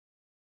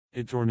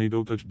A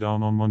tornado touched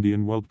down on Monday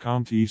in Weld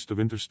County east of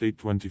Interstate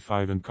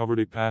 25 and covered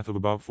a path of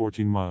about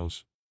 14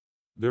 miles.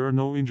 There are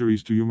no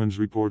injuries to humans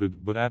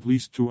reported, but at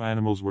least 2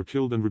 animals were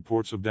killed and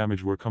reports of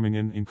damage were coming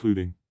in,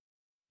 including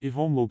a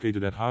home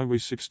located at Highway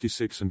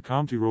 66 and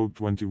County Road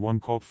 21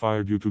 caught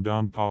fire due to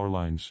downed power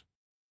lines.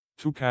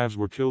 2 calves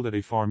were killed at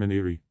a farm in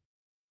Erie.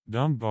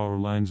 Downed power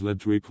lines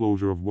led to a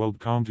closure of Weld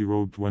County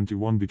Road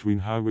 21 between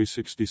Highway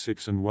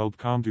 66 and Weld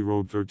County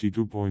Road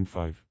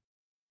 32.5.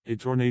 A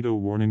tornado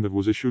warning that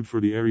was issued for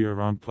the area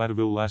around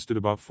Platteville lasted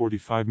about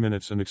 45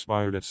 minutes and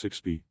expired at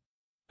 6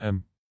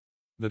 p.m.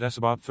 That's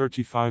about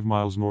 35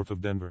 miles north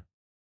of Denver.